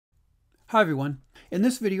Hi everyone. In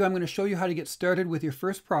this video I'm going to show you how to get started with your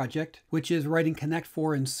first project, which is writing Connect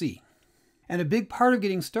 4 in C. And a big part of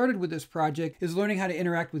getting started with this project is learning how to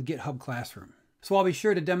interact with GitHub Classroom. So I'll be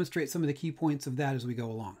sure to demonstrate some of the key points of that as we go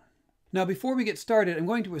along. Now before we get started, I'm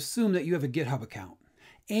going to assume that you have a GitHub account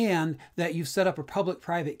and that you've set up a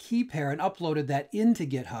public-private key pair and uploaded that into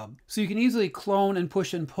GitHub so you can easily clone and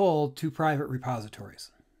push and pull to private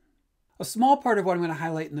repositories. A small part of what I'm going to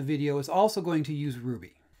highlight in the video is also going to use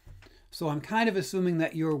Ruby. So I'm kind of assuming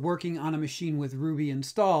that you're working on a machine with Ruby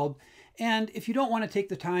installed, and if you don't want to take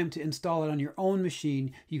the time to install it on your own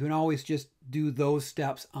machine, you can always just do those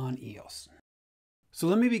steps on EOS. So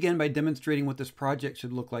let me begin by demonstrating what this project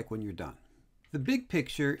should look like when you're done. The big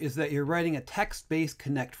picture is that you're writing a text-based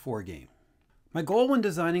Connect 4 game. My goal when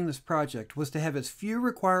designing this project was to have as few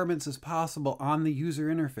requirements as possible on the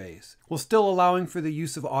user interface, while still allowing for the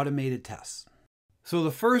use of automated tests. So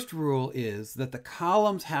the first rule is that the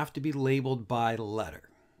columns have to be labeled by letter.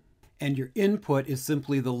 And your input is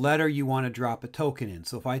simply the letter you want to drop a token in.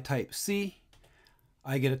 So if I type C,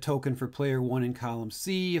 I get a token for player 1 in column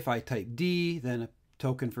C. If I type D, then a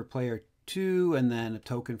token for player 2, and then a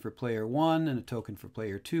token for player 1, and a token for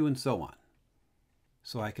player 2, and so on.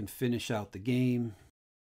 So I can finish out the game.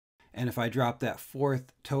 And if I drop that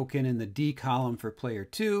fourth token in the D column for player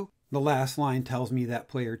 2, the last line tells me that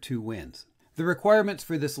player 2 wins. The requirements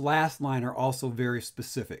for this last line are also very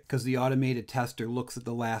specific because the automated tester looks at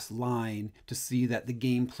the last line to see that the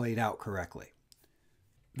game played out correctly.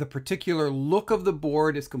 The particular look of the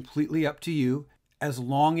board is completely up to you, as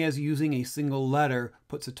long as using a single letter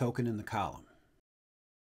puts a token in the column.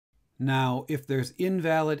 Now, if there's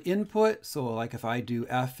invalid input, so like if I do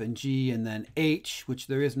F and G and then H, which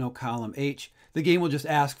there is no column H, the game will just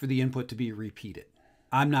ask for the input to be repeated.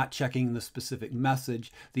 I'm not checking the specific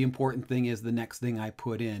message. The important thing is the next thing I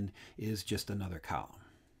put in is just another column.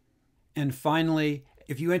 And finally,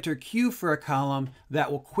 if you enter Q for a column,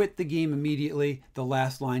 that will quit the game immediately. The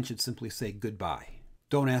last line should simply say goodbye.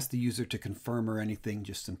 Don't ask the user to confirm or anything,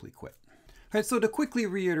 just simply quit. All right, so to quickly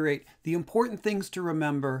reiterate, the important things to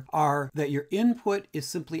remember are that your input is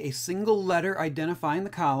simply a single letter identifying the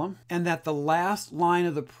column, and that the last line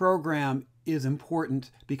of the program is important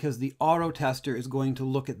because the auto tester is going to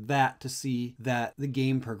look at that to see that the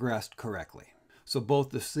game progressed correctly. So both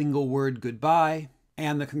the single word goodbye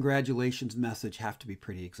and the congratulations message have to be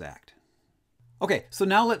pretty exact. Okay, so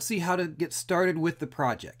now let's see how to get started with the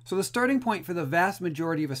project. So the starting point for the vast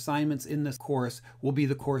majority of assignments in this course will be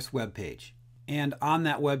the course webpage. And on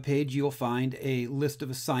that webpage, you'll find a list of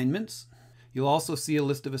assignments. You'll also see a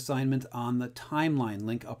list of assignments on the timeline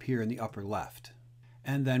link up here in the upper left.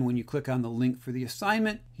 And then when you click on the link for the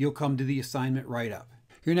assignment, you'll come to the assignment write-up.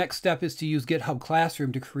 Your next step is to use GitHub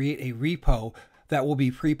Classroom to create a repo that will be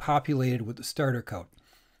pre-populated with the starter code.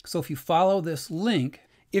 So if you follow this link,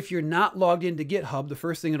 if you're not logged into GitHub, the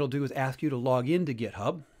first thing it'll do is ask you to log into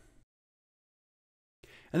GitHub.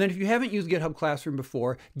 And then if you haven't used GitHub Classroom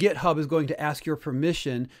before, GitHub is going to ask your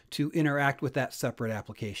permission to interact with that separate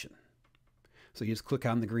application. So you just click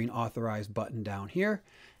on the green Authorize button down here.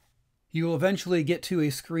 You will eventually get to a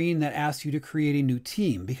screen that asks you to create a new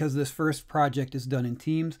team because this first project is done in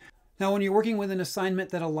teams. Now, when you're working with an assignment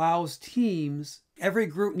that allows teams, every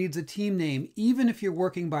group needs a team name, even if you're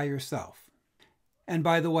working by yourself. And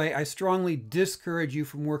by the way, I strongly discourage you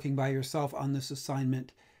from working by yourself on this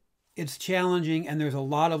assignment. It's challenging and there's a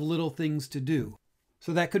lot of little things to do.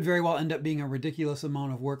 So that could very well end up being a ridiculous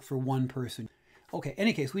amount of work for one person. Okay, in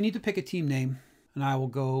any case, we need to pick a team name, and I will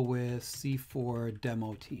go with C4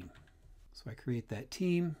 Demo Team. So I create that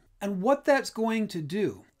team. And what that's going to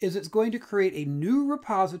do is it's going to create a new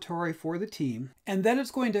repository for the team, and then it's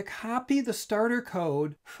going to copy the starter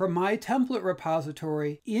code from my template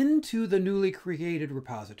repository into the newly created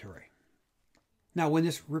repository. Now, when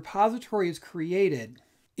this repository is created,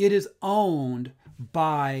 it is owned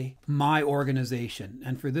by my organization.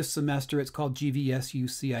 And for this semester, it's called GVSU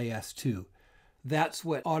CIS 2. That's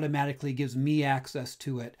what automatically gives me access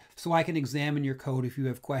to it, so I can examine your code if you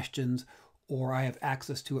have questions, or I have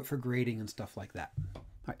access to it for grading and stuff like that. All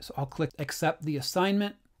right, so I'll click accept the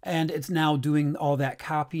assignment, and it's now doing all that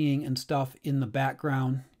copying and stuff in the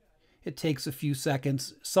background. It takes a few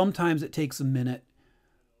seconds. Sometimes it takes a minute,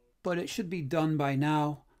 but it should be done by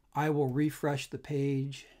now. I will refresh the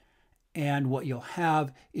page, and what you'll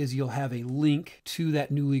have is you'll have a link to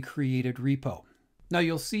that newly created repo. Now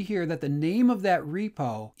you'll see here that the name of that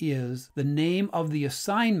repo is the name of the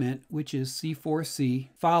assignment, which is C4C,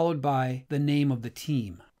 followed by the name of the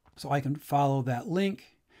team. So I can follow that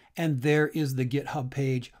link, and there is the GitHub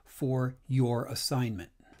page for your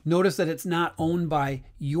assignment. Notice that it's not owned by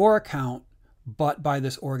your account, but by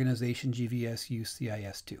this organization, GVSU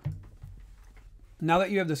CIS2. Now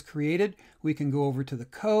that you have this created, we can go over to the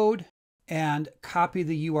code and copy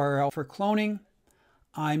the URL for cloning.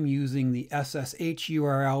 I'm using the SSH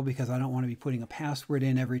URL because I don't want to be putting a password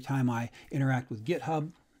in every time I interact with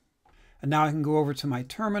GitHub. And now I can go over to my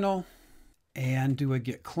terminal and do a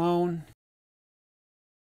git clone.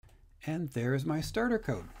 And there's my starter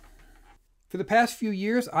code. For the past few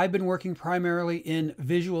years, I've been working primarily in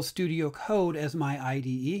Visual Studio Code as my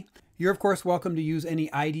IDE. You're of course welcome to use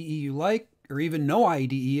any IDE you like, or even no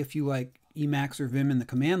IDE if you like Emacs or Vim in the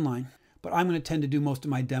command line. But I'm going to tend to do most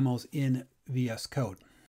of my demos in VS Code.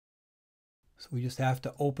 So we just have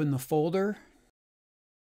to open the folder.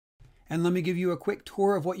 And let me give you a quick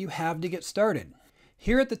tour of what you have to get started.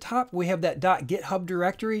 Here at the top, we have that .github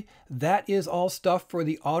directory. That is all stuff for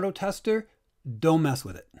the auto tester. Don't mess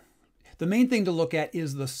with it. The main thing to look at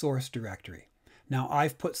is the source directory. Now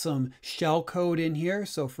I've put some shell code in here.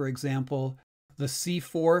 So for example, the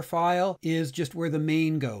C4 file is just where the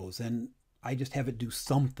main goes, and I just have it do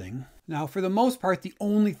something. Now for the most part, the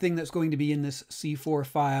only thing that's going to be in this C4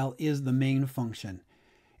 file is the main function.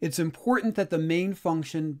 It's important that the main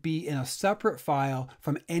function be in a separate file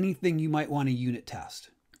from anything you might want to unit test.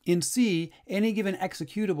 In C, any given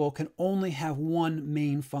executable can only have one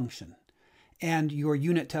main function, and your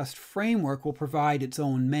unit test framework will provide its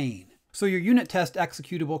own main. So your unit test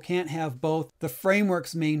executable can't have both the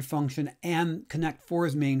framework's main function and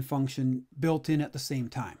Connect4's main function built in at the same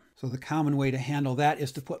time. So the common way to handle that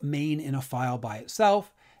is to put main in a file by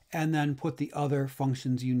itself, and then put the other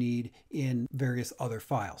functions you need in various other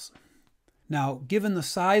files. Now, given the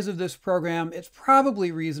size of this program, it's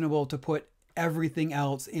probably reasonable to put everything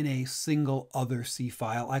else in a single other C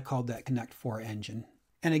file. I called that Connect4 engine.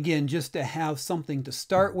 And again, just to have something to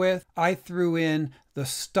start with, I threw in the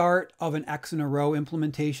start of an X in a row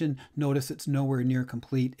implementation. Notice it's nowhere near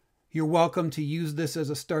complete. You're welcome to use this as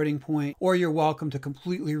a starting point, or you're welcome to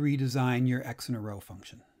completely redesign your X in a row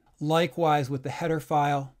function. Likewise with the header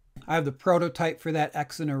file, I have the prototype for that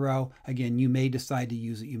X in a row. Again, you may decide to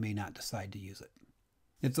use it, you may not decide to use it.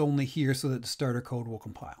 It's only here so that the starter code will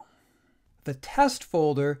compile. The test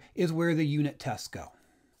folder is where the unit tests go.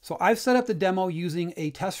 So I've set up the demo using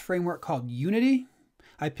a test framework called Unity.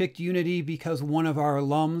 I picked Unity because one of our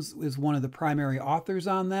alums is one of the primary authors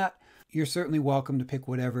on that. You're certainly welcome to pick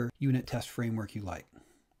whatever unit test framework you like.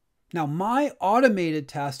 Now, my automated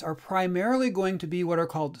tests are primarily going to be what are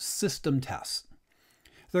called system tests.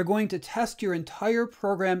 They're going to test your entire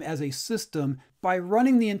program as a system by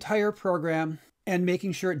running the entire program and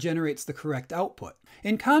making sure it generates the correct output.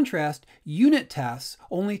 In contrast, unit tests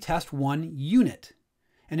only test one unit.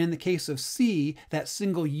 And in the case of C, that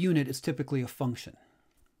single unit is typically a function.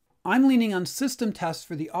 I'm leaning on system tests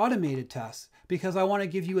for the automated tests because I want to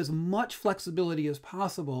give you as much flexibility as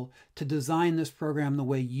possible to design this program the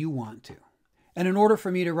way you want to. And in order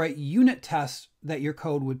for me to write unit tests that your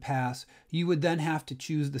code would pass, you would then have to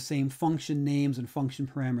choose the same function names and function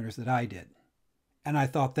parameters that I did. And I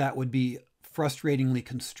thought that would be frustratingly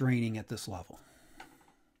constraining at this level.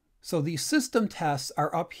 So these system tests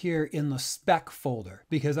are up here in the spec folder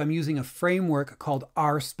because I'm using a framework called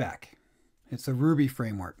RSpec. It's a Ruby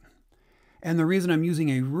framework. And the reason I'm using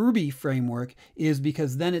a Ruby framework is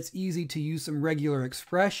because then it's easy to use some regular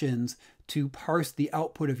expressions to parse the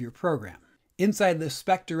output of your program. Inside the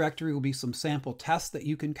spec directory will be some sample tests that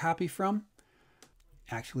you can copy from.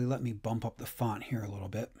 Actually, let me bump up the font here a little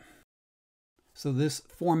bit. So this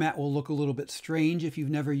format will look a little bit strange if you've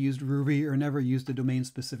never used Ruby or never used a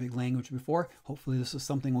domain-specific language before. Hopefully this is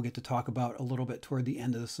something we'll get to talk about a little bit toward the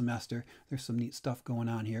end of the semester. There's some neat stuff going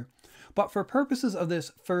on here. But for purposes of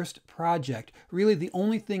this first project, really the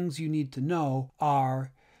only things you need to know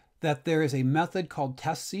are that there is a method called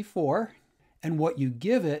testc4, and what you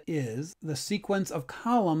give it is the sequence of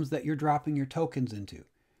columns that you're dropping your tokens into.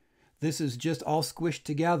 This is just all squished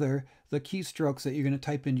together, the keystrokes that you're going to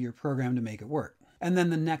type into your program to make it work. And then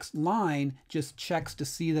the next line just checks to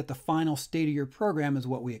see that the final state of your program is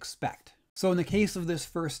what we expect. So in the case of this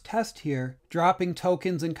first test here, dropping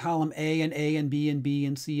tokens in column A and B and B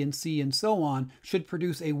and C and so on should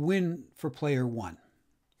produce a win for player 1.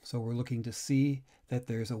 So we're looking to see that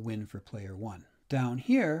there's a win for player 1. Down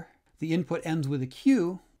here, the input ends with a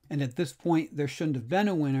Q, and at this point there shouldn't have been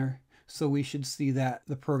a winner, so we should see that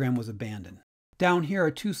the program was abandoned. Down here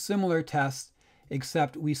are two similar tests,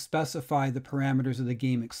 except we specify the parameters of the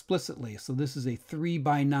game explicitly. So this is a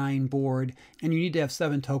 3x9 board, and you need to have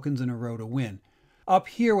 7 tokens in a row to win. Up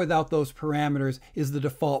here without those parameters is the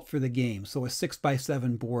default for the game, so a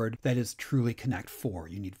 6x7 board that is truly Connect4.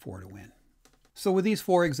 You need 4 to win. So with these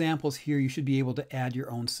 4 examples here, you should be able to add your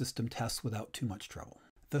own system tests without too much trouble.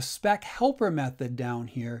 The spec helper method down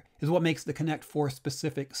here is what makes the Connect 4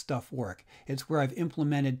 specific stuff work. It's where I've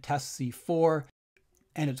implemented test C4,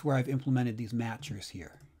 and it's where I've implemented these matchers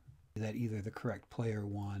here. That either the correct player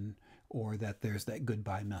won or that there's that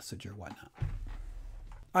goodbye message or whatnot.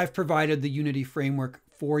 I've provided the Unity framework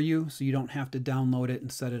for you, so you don't have to download it and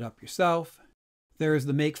set it up yourself. There is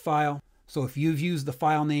the makefile. So if you've used the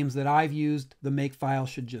file names that I've used, the makefile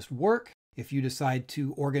should just work. If you decide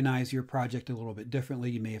to organize your project a little bit differently,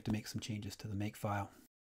 you may have to make some changes to the makefile.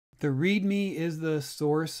 The README is the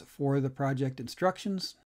source for the project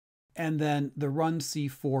instructions. And then the run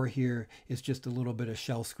C4 here is just a little bit of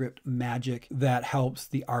shell script magic that helps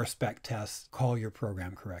the RSpec tests call your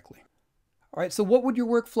program correctly. All right, so what would your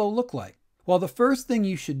workflow look like? Well, the first thing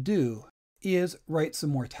you should do is write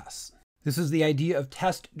some more tests. This is the idea of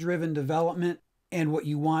test-driven development. And what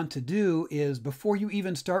you want to do is, before you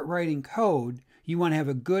even start writing code, you want to have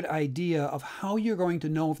a good idea of how you're going to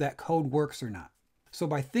know if that code works or not. So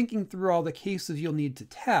by thinking through all the cases you'll need to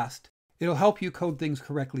test, it'll help you code things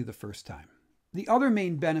correctly the first time. The other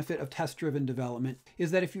main benefit of test-driven development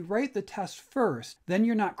is that if you write the tests first, then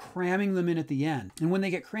you're not cramming them in at the end. And when they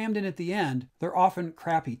get crammed in at the end, they're often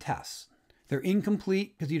crappy tests. They're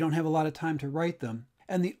incomplete because you don't have a lot of time to write them.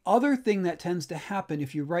 And the other thing that tends to happen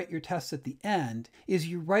if you write your tests at the end is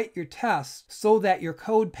you write your tests so that your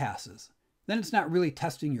code passes. Then it's not really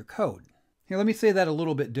testing your code. Here, let me say that a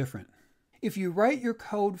little bit different. If you write your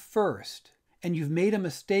code first and you've made a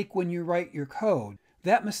mistake when you write your code,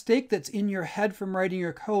 that mistake that's in your head from writing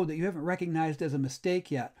your code that you haven't recognized as a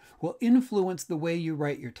mistake yet will influence the way you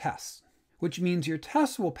write your tests, which means your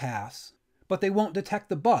tests will pass, but they won't detect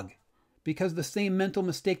the bug because the same mental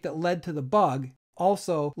mistake that led to the bug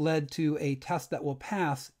also led to a test that will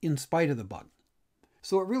pass in spite of the bug.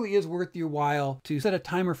 So it really is worth your while to set a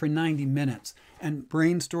timer for 90 minutes and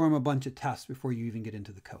brainstorm a bunch of tests before you even get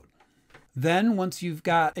into the code. Then once you've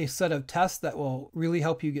got a set of tests that will really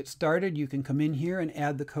help you get started, you can come in here and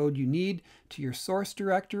add the code you need to your source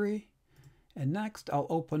directory. And next I'll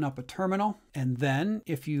open up a terminal. And then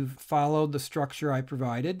if you've followed the structure I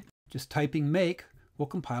provided, just typing make will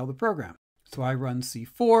compile the program. So I run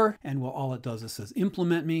C4 and well, all it does is says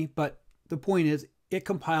implement me, but the point is it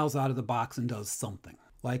compiles out of the box and does something.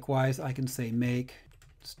 Likewise, I can say make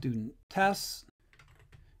student tests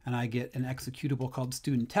and I get an executable called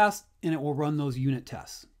student test and it will run those unit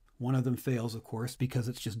tests. One of them fails, of course, because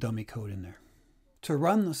it's just dummy code in there. To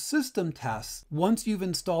run the system tests, once you've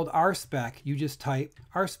installed RSpec, you just type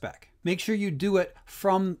RSpec. Make sure you do it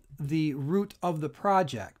from the root of the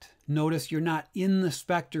project. Notice you're not in the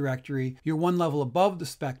spec directory, you're one level above the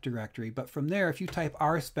spec directory, but from there, if you type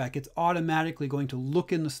RSpec, it's automatically going to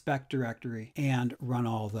look in the spec directory and run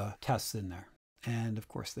all the tests in there. And of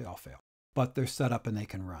course, they all fail, but they're set up and they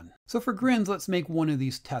can run. So for grins, let's make one of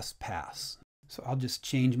these tests pass. So I'll just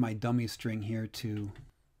change my dummy string here to,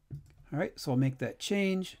 all right, so I'll make that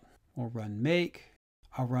change. We'll run make.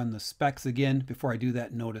 I'll run the specs again. Before I do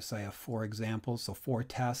that, notice I have 4 examples, so 4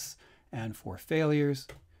 tests and 4 failures.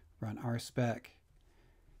 Run RSpec.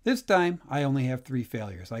 This time, I only have 3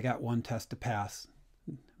 failures. I got 1 test to pass.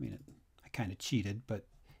 I mean, I kind of cheated, but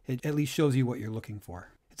it at least shows you what you're looking for.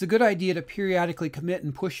 It's a good idea to periodically commit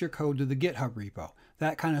and push your code to the GitHub repo.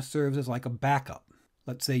 That kind of serves as like a backup.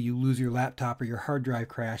 Let's say you lose your laptop or your hard drive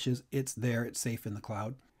crashes. It's there, it's safe in the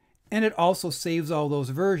cloud. And it also saves all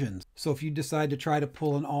those versions. So if you decide to try to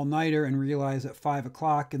pull an all-nighter and realize at 5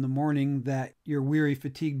 o'clock in the morning that your weary,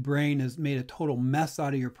 fatigued brain has made a total mess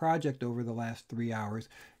out of your project over the last 3 hours,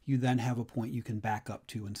 you then have a point you can back up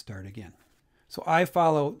to and start again. So I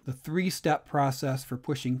follow the 3-step process for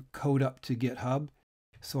pushing code up to GitHub.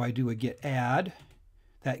 So I do a git add.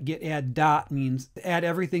 That git add dot means add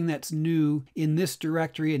everything that's new in this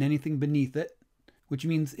directory and anything beneath it, which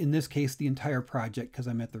means in this case the entire project because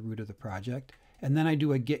I'm at the root of the project. And then I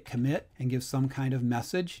do a git commit and give some kind of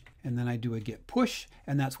message. And then I do a git push,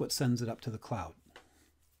 and that's what sends it up to the cloud.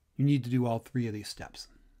 You need to do all 3 of these steps.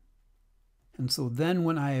 And so then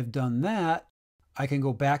when I have done that, I can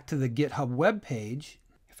go back to the GitHub web page.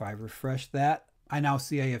 If I refresh that, I now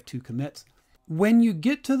see I have 2 commits. When you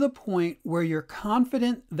get to the point where you're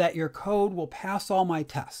confident that your code will pass all my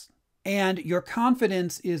tests, and your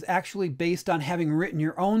confidence is actually based on having written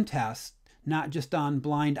your own tests, not just on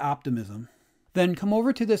blind optimism, then come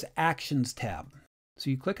over to this Actions tab. So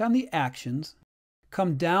you click on the Actions,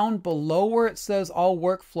 come down below where it says All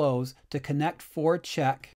Workflows to Connect 4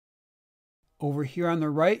 check. Over here on the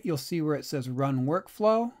right, you'll see where it says Run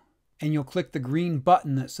Workflow, and you'll click the green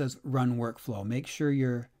button that says Run Workflow. Make sure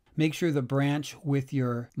you're Make sure the branch with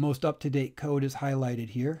your most up-to-date code is highlighted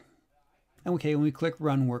here. Okay, when we click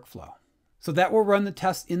Run Workflow. So that will run the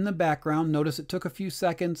test in the background. Notice it took a few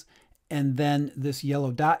seconds and then this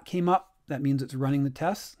yellow dot came up. That means it's running the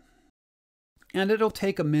test. And it'll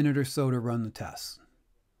take a minute or so to run the test.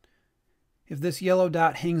 If this yellow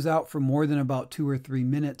dot hangs out for more than about 2 or 3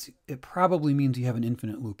 minutes, it probably means you have an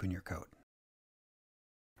infinite loop in your code.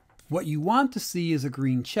 What you want to see is a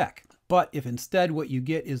green check, but if instead what you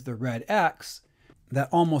get is the red X, that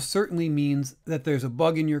almost certainly means that there's a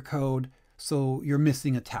bug in your code, so you're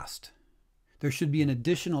missing a test. There should be an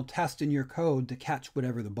additional test in your code to catch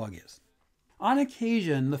whatever the bug is. On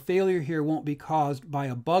occasion, the failure here won't be caused by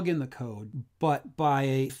a bug in the code, but by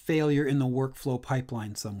a failure in the workflow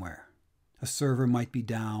pipeline somewhere. A server might be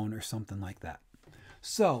down or something like that.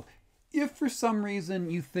 So if for some reason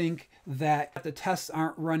you think that the tests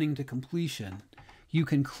aren't running to completion, you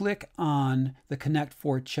can click on the Connect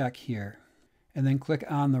for check here and then click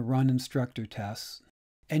on the Run Instructor Tests,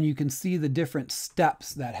 and you can see the different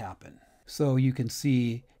steps that happen. So you can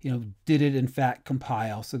see, did it in fact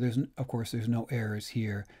compile? So of course there's no errors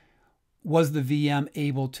here. Was the VM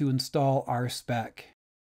able to install RSpec?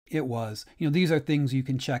 It was. These are things you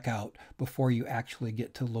can check out before you actually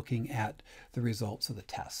get to looking at the results of the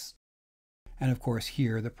tests. And of course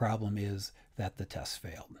here the problem is that the test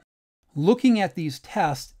failed. Looking at these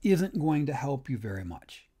tests isn't going to help you very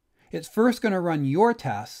much. It's first going to run your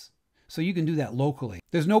tests, so you can do that locally.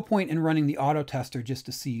 There's no point in running the auto tester just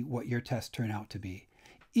to see what your tests turn out to be.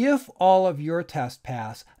 If all of your tests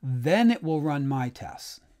pass, then it will run my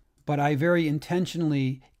tests. But I very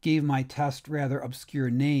intentionally gave my test rather obscure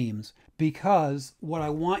names because what I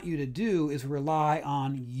want you to do is rely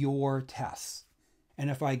on your tests. And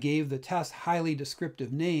if I gave the tests highly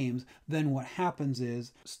descriptive names, then what happens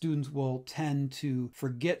is students will tend to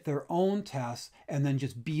forget their own tests and then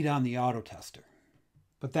just beat on the auto tester.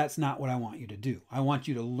 But that's not what I want you to do. I want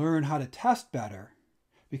you to learn how to test better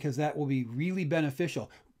because that will be really beneficial.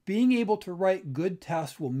 Being able to write good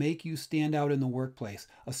tests will make you stand out in the workplace,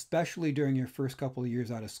 especially during your first couple of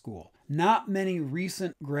years out of school. Not many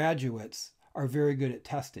recent graduates are very good at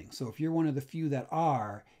testing. So if you're one of the few that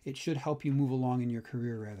are, it should help you move along in your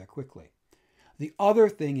career rather quickly. The other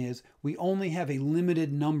thing is we only have a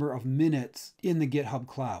limited number of minutes in the GitHub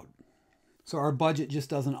cloud. So our budget just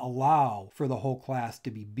doesn't allow for the whole class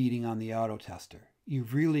to be beating on the auto tester.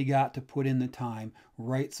 You've really got to put in the time,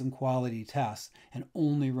 write some quality tests, and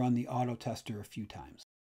only run the auto tester a few times.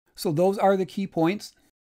 So those are the key points.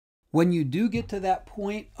 When you do get to that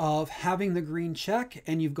point of having the green check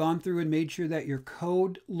and you've gone through and made sure that your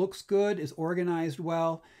code looks good, is organized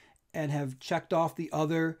well, and have checked off the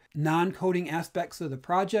other non-coding aspects of the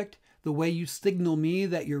project, the way you signal me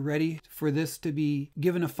that you're ready for this to be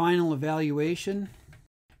given a final evaluation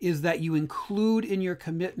is that you include in your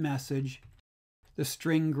commit message the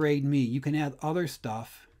string grade me. You can add other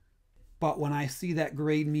stuff, but when I see that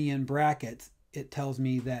grade me in brackets, it tells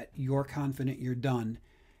me that you're confident you're done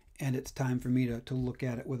and it's time for me to look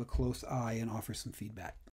at it with a close eye and offer some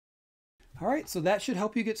feedback. All right, so that should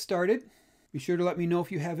help you get started. Be sure to let me know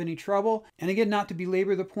if you have any trouble. And again, not to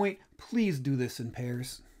belabor the point, please do this in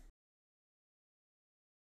pairs.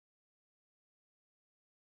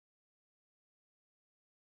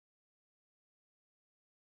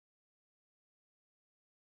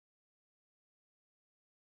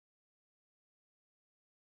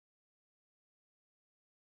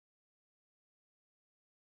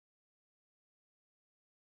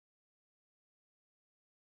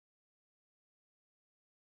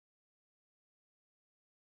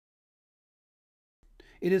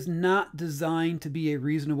 It is not designed to be a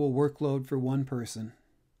reasonable workload for one person.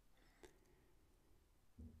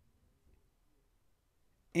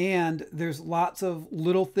 And there's lots of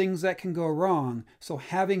little things that can go wrong. So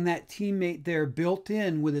having that teammate there built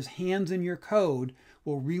in with his hands in your code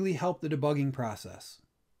will really help the debugging process.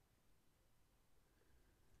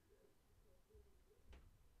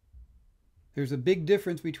 There's a big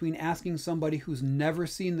difference between asking somebody who's never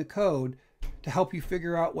seen the code to help you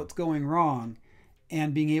figure out what's going wrong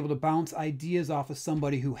and being able to bounce ideas off of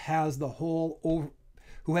somebody who has the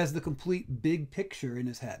complete big picture in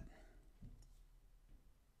his head.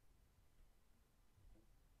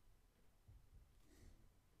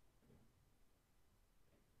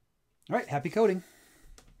 All right, happy coding.